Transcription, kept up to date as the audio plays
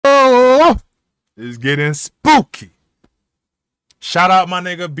It's getting spooky. Shout out my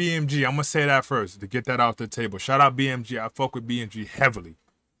nigga BMG. I'm gonna say that first to get that off the table. Shout out BMG. I fuck with BMG heavily.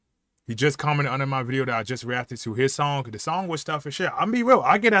 He just commented under my video that I just reacted to his song. The song was stuff and shit. I'm be real.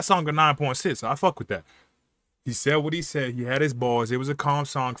 I get that song a 9.6. So I fuck with that. He said what he said. He had his balls. It was a calm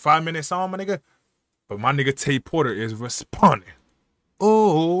song. 5-minute song, my nigga. But my nigga Tay Porter is responding.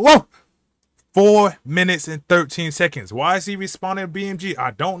 Oh, 4 minutes and 13 seconds. Why is he responding to BMG?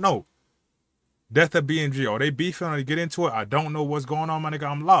 I don't know. Death of BMG. Are they beefing or they get into it? I don't know what's going on, my nigga.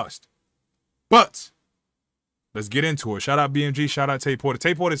 I'm lost. But let's get into it. Shout out BMG. Shout out Tay Porter.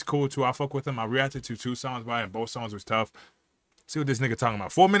 Tay Porter's cool too. I fuck with him. I reacted to 2 songs by him. Both songs was tough. See what this nigga talking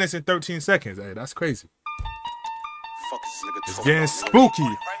about. 4 minutes and 13 seconds. Hey, that's crazy. Fuck this nigga. It's getting spooky.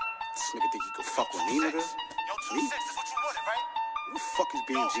 This nigga think he can fuck with me, nigga? Me? Who the fuck is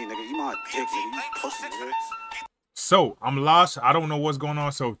BMG, nigga? You my dick, nigga. You pussy, nigga. So, I'm lost. I don't know what's going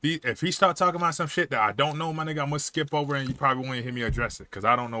on. So, if he start talking about some shit that I don't know, my nigga, I'm going to skip over and you probably won't hear me address it because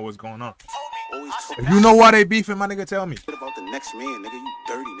I don't know what's going on. If you know why they beefing, my nigga, tell me. What about the next man, nigga? You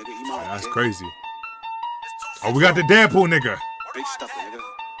dirty, nigga. You my That's dick. crazy. Oh, we got the Deadpool nigga. Big stuff, nigga.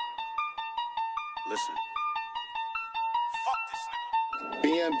 Listen.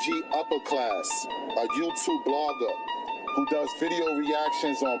 BMG Upper Class, a YouTube blogger who does video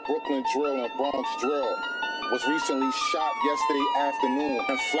reactions on Brooklyn Drill and Bronx Drill, was recently shot yesterday afternoon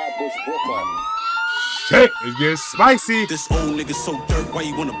in Flatbush, Brooklyn. Shit, it's getting spicy. This old nigga so dirt, why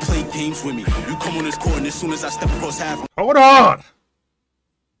you wanna play games with me? You come on this court and as soon as I step across half. Hold on.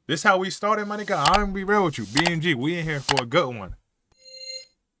 This how we started, my nigga. I'm gonna be real with you. BMG, we in here for a good one.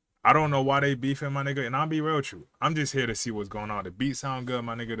 I don't know why they beefing, my nigga, and I'll be real with you. I'm just here to see what's going on. The beat sound good,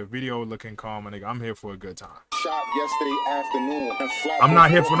 my nigga. The video looking calm, my nigga. I'm here for a good time. Shot yesterday afternoon in Flatbush, I'm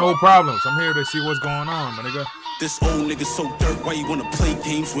not here for no Brooklyn. problems. I'm here to see what's going on, my nigga. This old nigga so dirt, why you wanna play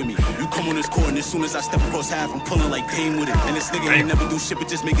games with me? You come on this court and as soon as I step across half, I'm pulling like Dame with it. And this nigga ain't never do shit but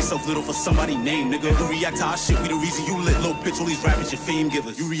just make yourself little for somebody name, nigga. You react to our shit, we the reason you lit. Little bitch, all these rappers your fame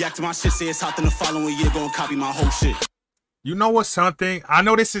givers. You react to my shit, say it's hot, then the following year go and copy my whole shit. You know what's something? I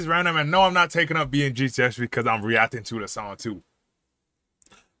know this is random and no, I'm not taking up BMG just because I'm reacting to the song too.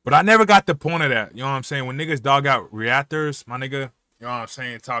 But I never got the point of that. You know what I'm saying? When niggas dog out reactors, my nigga, you know what I'm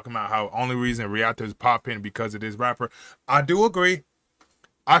saying? Talking about how only reason reactors pop in because of this rapper. I do agree.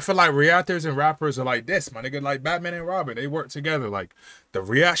 I feel like reactors and rappers are like this, my nigga. Like Batman and Robin, they work together. Like the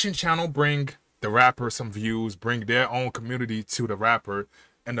reaction channel bring the rapper some views, bring their own community to the rapper.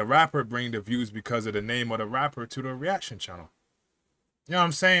 And the rapper bring the views because of the name of the rapper to the reaction channel. You know what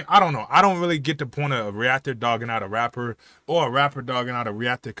I'm saying? I don't know. I don't really get the point of a reactor dogging out a rapper or a rapper dogging out a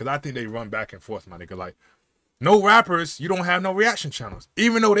reactor because I think they run back and forth, my nigga. Like, no rappers, you don't have no reaction channels.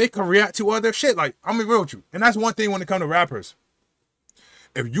 Even though they can react to other shit. Like, I'm gonna be real with you. And that's one thing when it comes to rappers.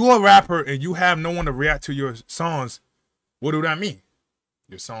 If you're a rapper and you have no one to react to your songs, what do that mean?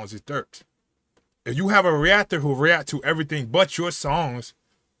 Your songs is dirt. If you have a reactor who react to everything but your songs,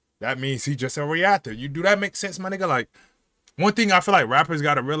 that means he just a reactor. Do that make sense, my nigga? Like, one thing I feel like rappers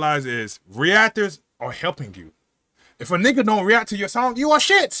got to realize is reactors are helping you. If a nigga don't react to your song, you are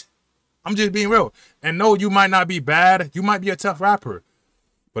shit. I'm just being real. And no, you might not be bad. You might be a tough rapper.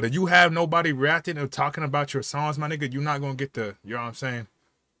 But if you have nobody reacting or talking about your songs, my nigga, you're not going to get the, you know what I'm saying?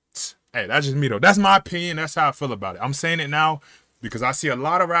 Hey, that's just me, though. That's my opinion. That's how I feel about it. I'm saying it now because I see a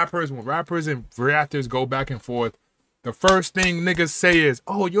lot of rappers, when rappers and reactors go back and forth, the first thing niggas say is,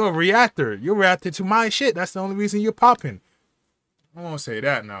 oh, you're a reactor. You're reacting to my shit. That's the only reason you're popping. I won't say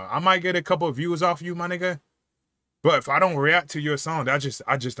that now. I might get a couple of views off you, my nigga. But if I don't react to your song, I just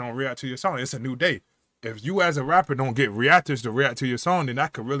don't react to your song. It's a new day. If you as a rapper don't get reactors to react to your song, then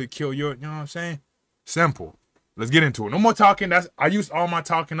that could really kill your, you know what I'm saying? Simple. Let's get into it. No more talking. I used all my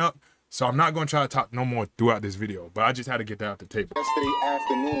talking up. So I'm not going to try to talk no more throughout this video. But I just had to get that off the table. Yesterday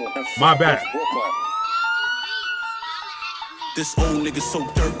afternoon in My bad. Brooklyn. This old nigga so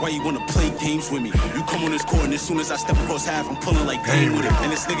dirt, why you wanna play games with me? You come on this court and as soon as I step across half, I'm pulling like Dame with it.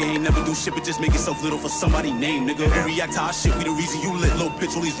 And this nigga ain't never do shit but just make yourself little for somebody name, nigga. You react to our shit, we the reason you lit. Little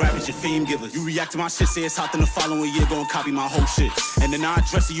bitch, all these rappers your fame givers. You react to my shit, say it's hot, then the following year go and copy my whole shit. And then I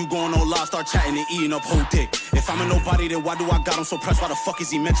address it, you going on live, start chatting and eating up whole dick. If I'm a nobody, then why do I got him so pressed? Why the fuck is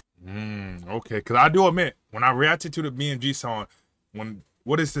he mentioned? Okay, because I do admit, when I reacted to the BMG song,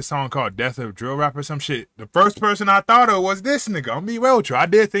 what is the song called? Death of Drill Rap or some shit? The first person I thought of was this nigga. I'm be real with you. I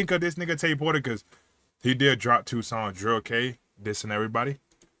did think of this nigga Tay Porter because he did drop 2 songs, Drill K, dissing everybody.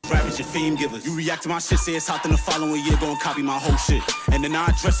 rappers, your fame givers. You react to my shit, say it's hot, then the following year gon' copy my whole shit. And then I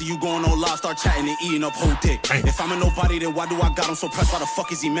address it, you going on live, start chatting and eating up whole dick. If I'm a nobody, then why do I got him so pressed? Why the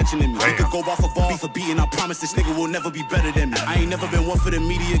fuck is he mentioning me? I could go off a ball for beating, I promise this nigga will never be better than me. I ain't never been one for the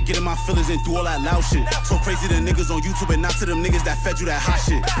media, getting my feelings and do all that loud shit. So crazy to niggas on YouTube and not to them niggas that fed you that hot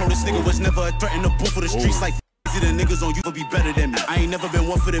shit. Bro, this nigga was never a threat in the booth for the streets like crazy the niggas on you will be better than me. I ain't never been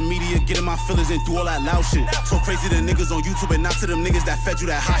one for the media, getting my feelings and do all that loud shit. So crazy the niggas on YouTube and not to them niggas that fed you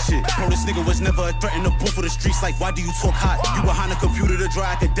that hot shit. Bro, this nigga was never a threat in the booth for the streets like why do you talk hot? You behind a computer to draw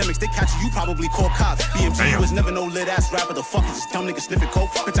academics, they catch you probably call cops. BMG was never no lit ass rapper, the fuck is this dumb nigga sniffing coke?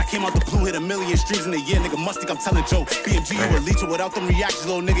 Bitch, I came out the blue, hit 1 million streams in a year, nigga must think I'm telling jokes. BMG, you a leecher without them reactions,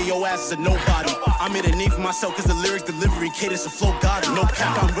 little nigga, your ass is a nobody. I made a name for myself cause the lyrics, delivery, cadence, and flow god. No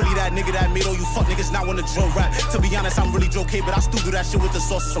cap, I'm really that nigga that made all you fuck niggas not wanna drill rap. To be honest, I'm really Joe K, but I still do that shit with the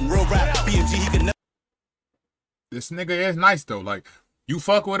sauce of some real rap. BMG, he could never. This nigga is nice though. Like, you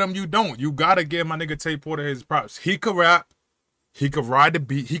fuck with him, you don't. You gotta give my nigga Tay Porter his props. He could rap. He could ride the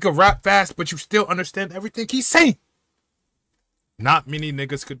beat. He could rap fast, but you still understand everything he's saying. Not many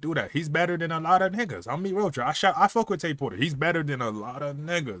niggas could do that. He's better than a lot of niggas. I'm be real, Joe. I fuck with Tay Porter. He's better than a lot of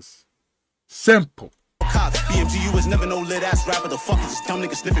niggas. Simple. BMG, you was never no lit ass rapper. The fuck is this dumb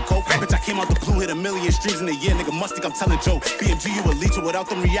nigga sniffing coke? Bitch, I came out the blue, hit 1 million streams in a year, nigga must think I'm telling jokes. BMG, you a leecher without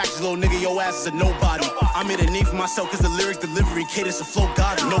them reactions, little nigga, your ass is a nobody. I made a name for myself cause the lyrics, delivery, cadence, and flow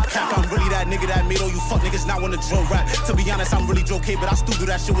god. No cap, I'm really that nigga that made all you fuck niggas not wanna drill rap. To be honest, I'm really Joe K, but I still do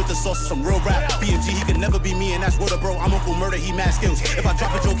that shit with the sauce of some real rap. BMG, he could never be me, and that's word of bro. I'm Uncle Murder, he mad skills. If I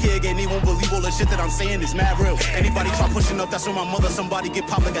drop a Joe K again, he won't believe all the shit that I'm saying is mad real. Anybody try pushing up, that's when my mother, somebody get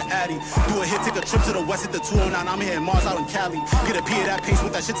popped like an addy. Do a hit, take a trip to the west at the 209. I'm here in Mars out in Cali. Get a P of that pace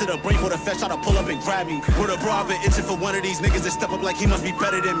with that shit to the brain for the fetch, try to pull up and grab me. With a bro, I've been itching for one of these niggas to step up like he must be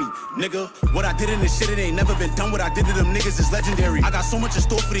better than me. Nigga, what I did in this shit, it ain't never been done. What I did to them niggas is legendary. I got so much in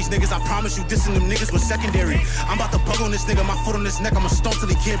store for these niggas, I promise you dissing them niggas was secondary. I'm about to bug on this nigga, my foot on his neck, I'ma stomp till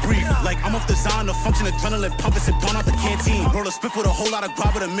he can't breathe. Like I'm off the zone, the function, adrenaline pumping, sip down out the canteen. Roll a spit with a whole lot of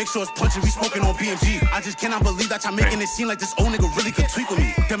grabber to make sure it's punching, we smoking on BMG. I just cannot believe that y'all making it seem like this old nigga really could tweak with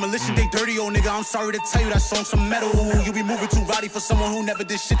me. Demolition, they dirty old nigga, I'm sorry to tell you that song some metal. You be moving too rowdy for someone who never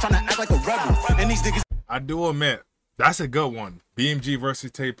did shit, trying to act like a rebel. And these niggas, I do admit, that's a good one. BMG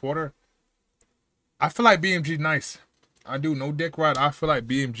versus Tay Porter. I feel like BMG nice. I do, no dick ride. I feel like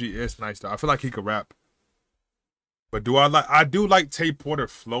BMG is nice though. I feel like he could rap. But I do like Tay Porter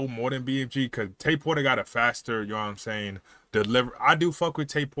flow more than BMG because Tay Porter got a faster, you know what I'm saying, deliver. I do fuck with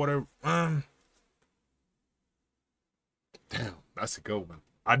Tay Porter. Damn, that's a good one.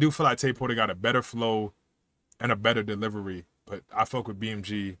 I do feel like Tay Porter got a better flow and a better delivery, but I fuck with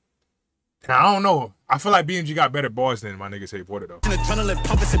BMG. I don't know. I feel like BMG got better bars than my nigga Tay Porter though. Adrenaline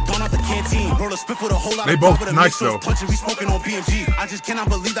pumping, sip down out the canteen. Roll a spit with a whole lot they of both rubber, nice though. Punching, we smoking on BMG. I just cannot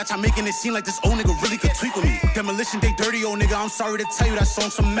believe that y'all making it seem like this old nigga really could tweak with me. Demolition, they dirty old nigga, I'm sorry to tell you that song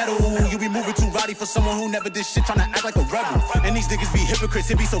some metal. You be moving too rowdy for someone who never did shit, trying to act like a rebel. And these niggas be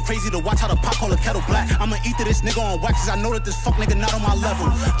hypocrites, it be so crazy to watch how the pop call a kettle black. I'ma eat to this nigga on wax, cause I know that this fuck nigga not on my level.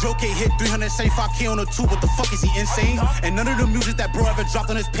 Joe K hit 375K on a 2, what the fuck is he insane? And none of the music that bro ever dropped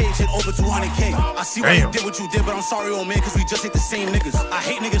on his page hit over 200K. I see why you did what you did, but I'm sorry, old man, cause we just ain't the same niggas. I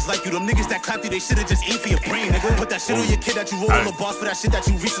hate niggas like you, them niggas that clapped you, they should've just aimed for your brain, nigga. Put that shit on your kid that you roll on the boss for that shit that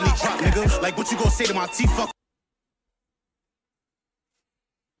you recently dropped, nigga. Like what you gonna say to my T-fuck?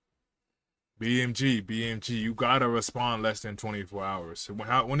 BMG, you gotta respond less than 24 hours. So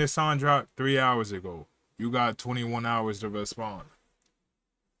when this song dropped 3 hours ago, you got 21 hours to respond.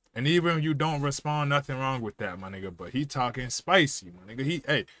 And even if you don't respond, nothing wrong with that, my nigga. But he talking spicy, my nigga.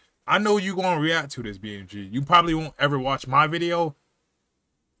 Hey, I know you gonna react to this, BMG. You probably won't ever watch my video,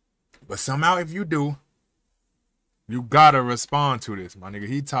 but somehow if you do, you gotta respond to this, my nigga.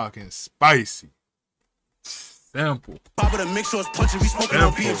 He talking spicy. Simple. Bobber to make sure it's punching, we smoking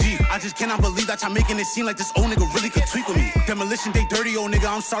on BMG. I just cannot believe that y'all making it seem like this old nigga really could tweak with me. Demolition, they dirty old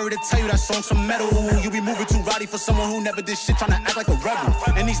nigga, I'm sorry to tell you that song some metal. You be moving too rowdy for someone who never did shit, trying to act like a rebel.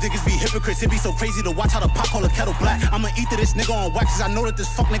 And these niggas be hypocrites, it be so crazy to watch how the pop call a kettle black. I'ma eat to this nigga on wax, cause I know that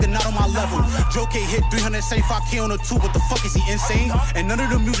this fuck nigga not on my level. Joe K hit 375K on a 2, what the fuck is he insane? And none of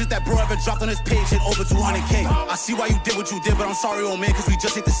the music that bro ever dropped on his page hit over 200K. I see why you did what you did, but I'm sorry, old man, cause we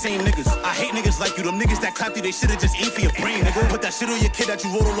just ain't the same niggas. I hate niggas like you, them niggas that clapped you, they should've just aimed for your brain, nigga. Put that shit on your kid that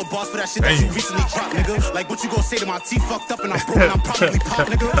you wrote on the boss for that shit that you recently dropped, nigga. Like what you gonna say to my T fucked up and I'm broken, I'm probably pop,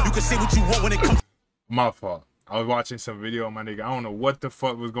 nigga. You can say what you want when it comes. My fault. I was watching some video, my nigga. I don't know what the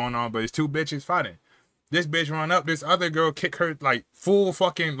fuck was going on, but it's two bitches fighting. This bitch run up, this other girl kick her like full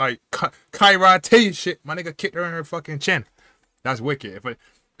fucking like karate shit. My nigga kicked her in her fucking chin. That's wicked.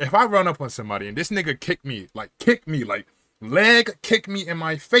 If I run up on somebody and this nigga kick me like leg kicked me in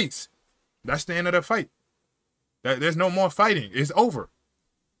my face. That's the end of the fight. There's no more fighting. It's over.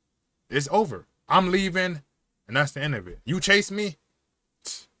 It's over. I'm leaving, and that's the end of it. You chase me?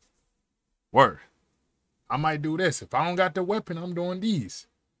 Word. I might do this. If I don't got the weapon, I'm doing these.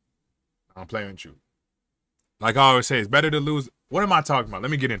 I'm playing with you. Like I always say, it's better to lose. What am I talking about?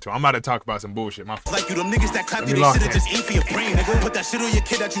 Let me get into it. I'm about to talk about some bullshit. My fault. Like you, them niggas that clap you, they should've just aimed for your brain, nigga. Put that shit on your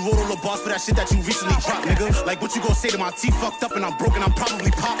kid that you wrote on the boss for that shit that you recently dropped, nigga. Like what you gonna say to my teeth fucked up and I'm broken, I'm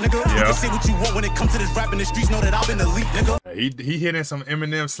probably pop, nigga. Yeah. You can say what you want when it comes to this rap in the streets, know that I've been elite, nigga. He hitting some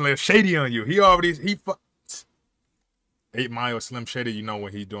Eminem Slim Shady on you. He 8 Mile Slim Shady, you know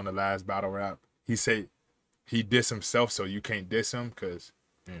when he's doing the last battle rap. He say he diss himself so you can't diss him, cause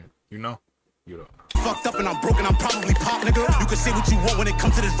you know. Fucked up and I'm broken, I'm probably pop, nigga. You can say what you want when it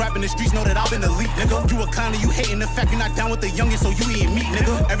comes to this rap in the streets, know that I've been elite, nigga. You a clown and you hating the fact you're not down with the youngest, so you ain't meat,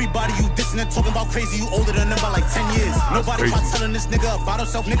 nigga. Everybody you dissing and talking about crazy, you older than them by like 10 years. Nobody try telling this nigga about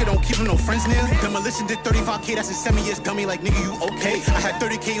himself, nigga, don't keep him no friends near. Demolition did 35K, that's in 7 years, dummy, like nigga, you okay. I had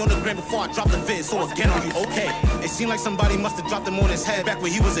 30K on the gram before I dropped the vid, so again, are you okay? It seemed like somebody must have dropped him on his head back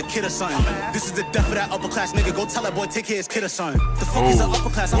when he was a kid or something. This is the death of that upper class nigga, go tell that boy take care of his kid or something. The fuck is an upper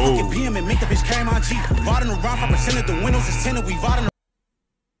class? I fucking BM and make the bitch carry my G. Riding around 5% the windows is tinted, we riding.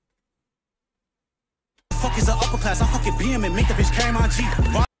 The fuck is an upper class? I fucking BM and make the bitch carry my G.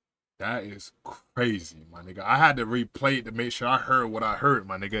 That is crazy, my nigga. I had to replay it to make sure I heard what I heard,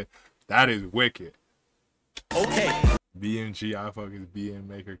 my nigga. That is wicked. Okay. BMG, I fuck is BM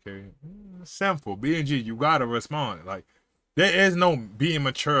maker carry. Simple. BMG, you gotta respond. Like, there is no being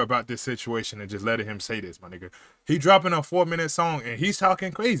mature about this situation and just letting him say this, my nigga. He dropping a 4-minute song and he's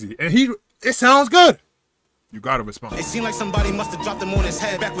talking crazy. And it sounds good. You gotta respond. It seemed like somebody must have dropped him on his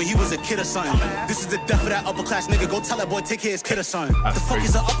head back when he was a kid or something. This is the death of that upper class nigga. Go tell that boy take care of his kid or something. The fuck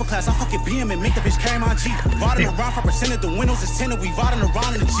is an upper class? I fucking BM and make the bitch carry my G. Riding around 5% the windows is tinted. We riding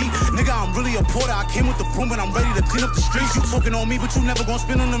around in the G. Nigga, I'm really a porter. I came with the broom and I'm ready to clean up the streets. You talking on me, but you never gonna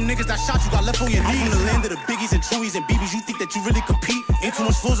spin on them niggas that shot you. Got left on your knees. I'm from the land of the biggies and chewies and BBs. You think that you really compete? Ain't too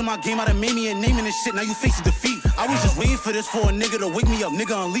much flows in my game. I done made me a name in this shit. Now you facing defeat. I was just waiting for this for a nigga to wake me up.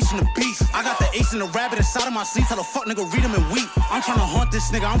 Nigga unleashing the beast. I got the ace and the rabbit inside of my sleeve. Tell the fuck nigga read him and weep. I'm trying to haunt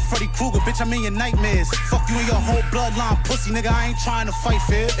this nigga. I'm Freddy Krueger, bitch. I'm in your nightmares. Fuck you and your whole bloodline, pussy nigga. I ain't trying to fight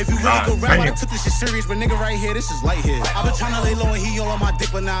fair. If you really good rap, I took this shit serious, but nigga right here, this is light here. I've been trying to lay low and he all on my dick,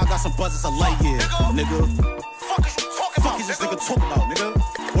 but now I got some buzz. It's a light year, nigga. Fuck is you talking about? Fuck is this nigga talking about,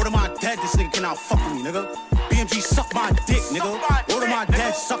 nigga? Word of my dad, this nigga cannot fuck with me, nigga. BMG suck my dick, nigga. Word of my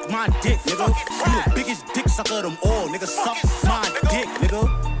dad, suck my dick, nigga. You the biggest dick sucker of them all, nigga. Suck my dick,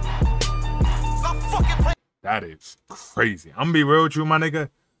 nigga. That is crazy. I'm gonna be real with you, my nigga.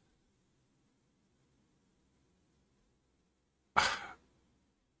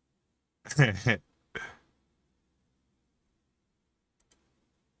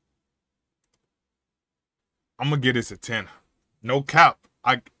 I'm gonna give this a 10. No cap.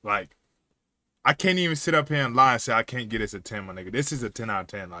 I can't even sit up here and lie and say I can't get this a 10, my nigga. This is a 10 out of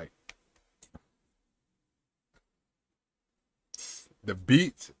 10. Like, the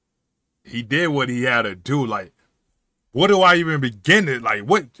beat, he did what he had to do. Like, what do I even begin to, like,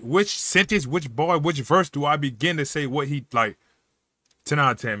 which sentence, which bar, which verse do I begin to say what he, like, 10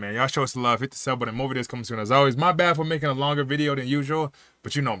 out of 10, man. Y'all show us the love. Hit the sub button. More videos coming soon. As always, my bad for making a longer video than usual,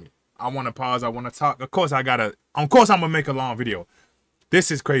 but you know me. I want to pause. I want to talk. Of course, I'm going to make a long video.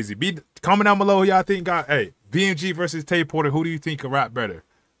 This is crazy. Comment down below who y'all think got, hey, BMG versus Tay Porter. Who do you think can rap better?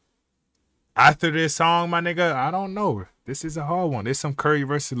 After this song, my nigga, I don't know. This is a hard one. There's some Curry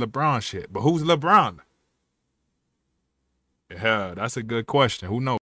versus LeBron shit. But who's LeBron? Yeah, that's a good question. Who knows?